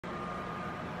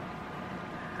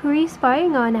Who are you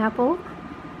spying on, Apple?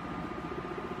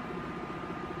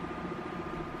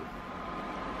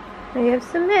 I have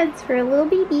some meds for a little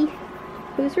baby.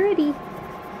 Who's ready?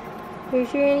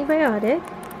 Here's your antibiotic.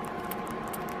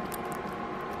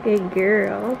 Good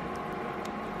girl.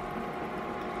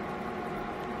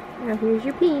 Now here's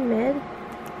your pain med.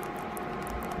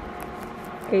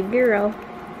 Good girl.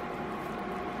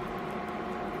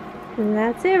 And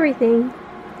that's everything.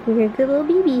 You're a good little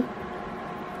baby.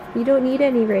 You don't need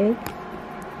any rig.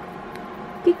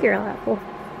 Good girl, Apple.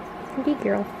 Good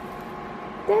girl.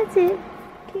 That's it.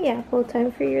 Okay, Apple,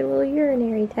 time for your little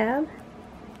urinary tab.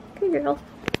 Good girl.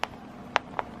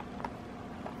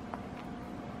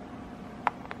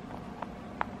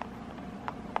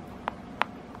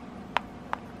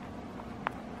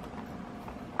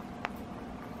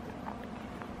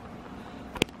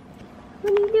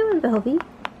 What are you doing, Belby?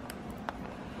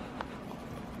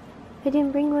 I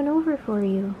didn't bring one over for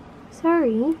you.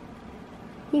 Sorry.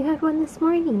 You had one this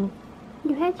morning.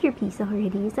 You had your piece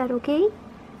already. Is that okay?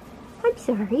 I'm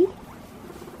sorry.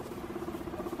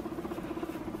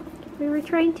 We were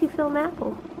trying to film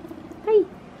Apple. Hi.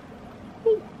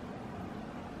 Hey.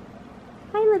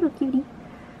 Hi, little cutie.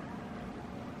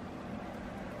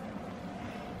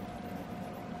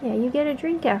 Yeah, you get a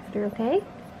drink after, okay?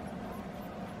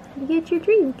 You get your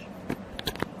drink.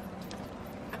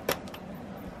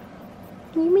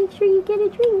 You make sure you get a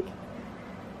drink.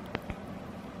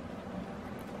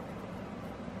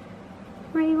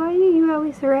 Ray, why are you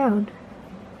always around?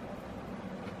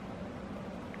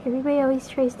 Everybody always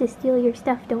tries to steal your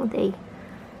stuff, don't they?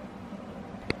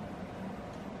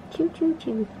 Choo choo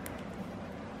choo.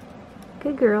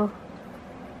 Good girl.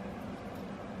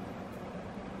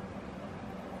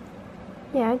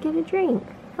 Yeah, get a drink.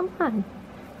 Come on.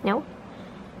 No?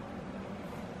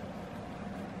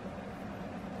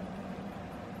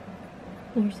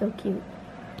 You're so cute.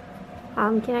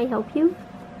 Can I help you?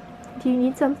 Do you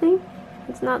need something?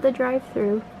 It's not the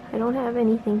drive-thru. I don't have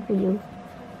anything for you.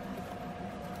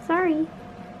 Sorry.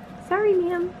 Sorry,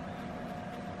 ma'am.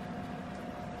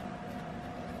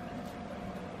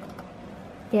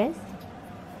 Yes?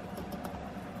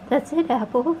 That's it,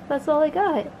 Apple. That's all I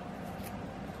got.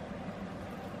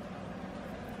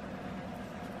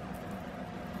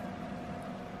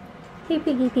 Hey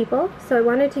Piggy people, so I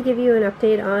wanted to give you an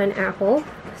update on Apple.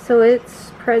 So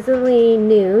it's presently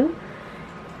noon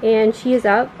and she is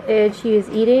up and she is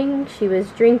eating, she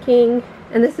was drinking,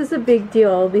 and this is a big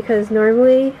deal because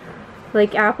normally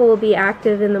like Apple will be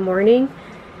active in the morning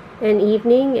and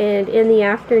evening, and in the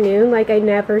afternoon like I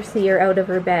never see her out of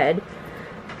her bed.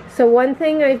 So one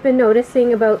thing I've been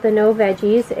noticing about the no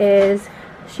veggies is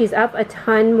she's up a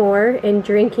ton more and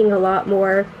drinking a lot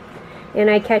more, and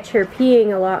I catch her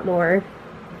peeing a lot more.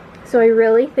 So I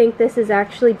really think this is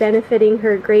actually benefiting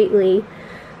her greatly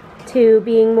to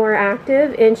being more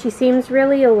active, and she seems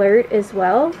really alert as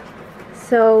well.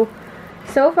 So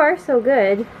far so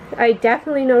good. I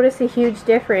definitely notice a huge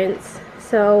difference.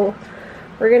 So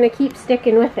we're gonna keep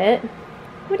sticking with it.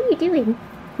 What are you doing?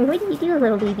 What are you doing,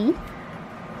 little baby?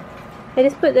 I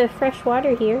just put the fresh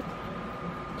water here.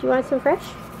 Do you want some fresh?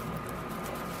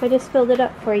 I just filled it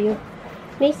up for you.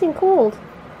 Nice and cold.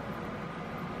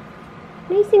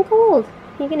 Nice and cold.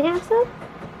 You gonna have some?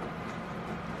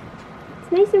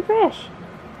 It's nice and fresh.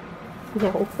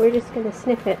 No, we're just gonna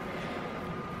sniff it.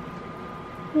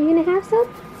 You gonna have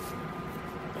some?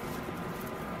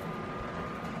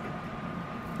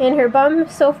 And her bum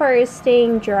so far is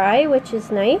staying dry, which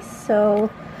is nice. So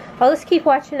I'll just keep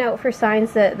watching out for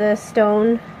signs that the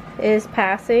stone is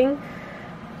passing.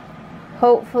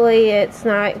 Hopefully it's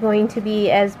not going to be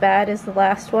as bad as the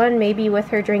last one. Maybe with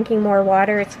her drinking more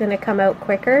water it's going to come out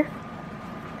quicker.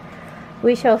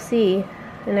 We shall see.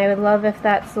 And I would love if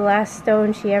that's the last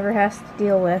stone she ever has to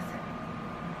deal with.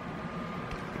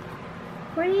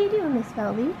 What are you doing, Miss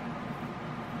Velby?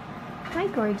 Hi,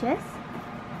 gorgeous.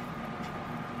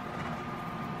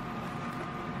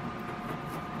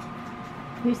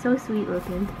 You're so sweet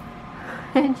looking.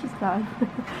 And she's gone.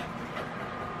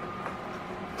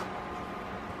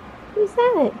 Who's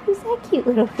that? Who's that cute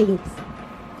little face?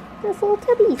 Those little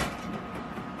tubbies.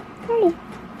 Hi.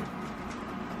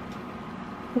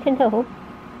 Hello.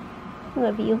 I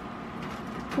love you.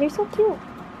 You're so cute.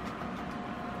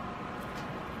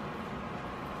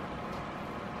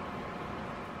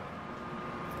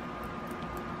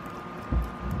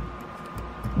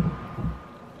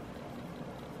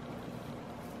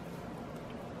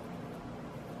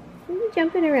 What are you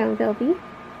jumping around, Velby?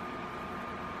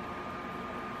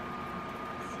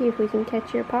 See if we can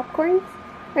catch your popcorns.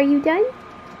 Are you done?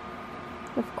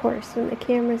 Of course, when the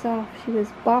camera's off, she was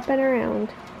bopping around.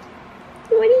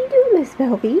 What are you doing, Miss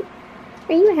Velvy?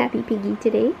 Are you a happy piggy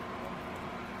today?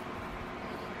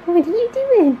 What are you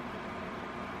doing?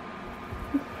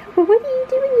 What are you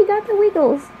doing? You got the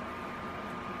wiggles.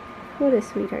 What a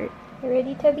sweetheart. You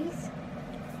ready, Tubbies?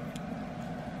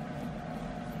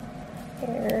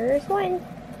 There's one.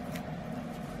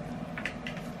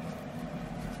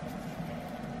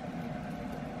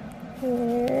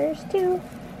 There's two.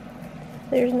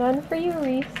 There's none for you,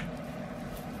 Reese.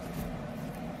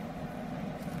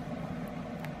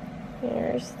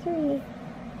 There's three.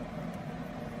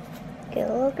 Good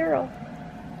little girl.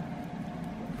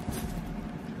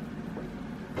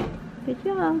 Good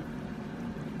job.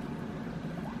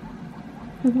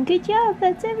 Good job,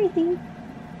 that's everything.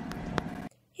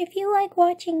 If you like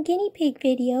watching guinea pig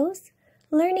videos,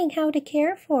 learning how to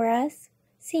care for us,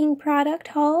 seeing product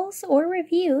hauls or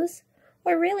reviews,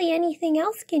 or really anything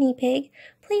else guinea pig,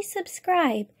 please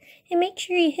subscribe and make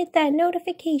sure you hit that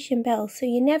notification bell so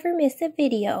you never miss a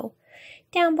video.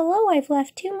 Down below I've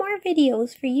left 2 more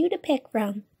videos for you to pick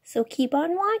from, so keep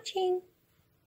on watching.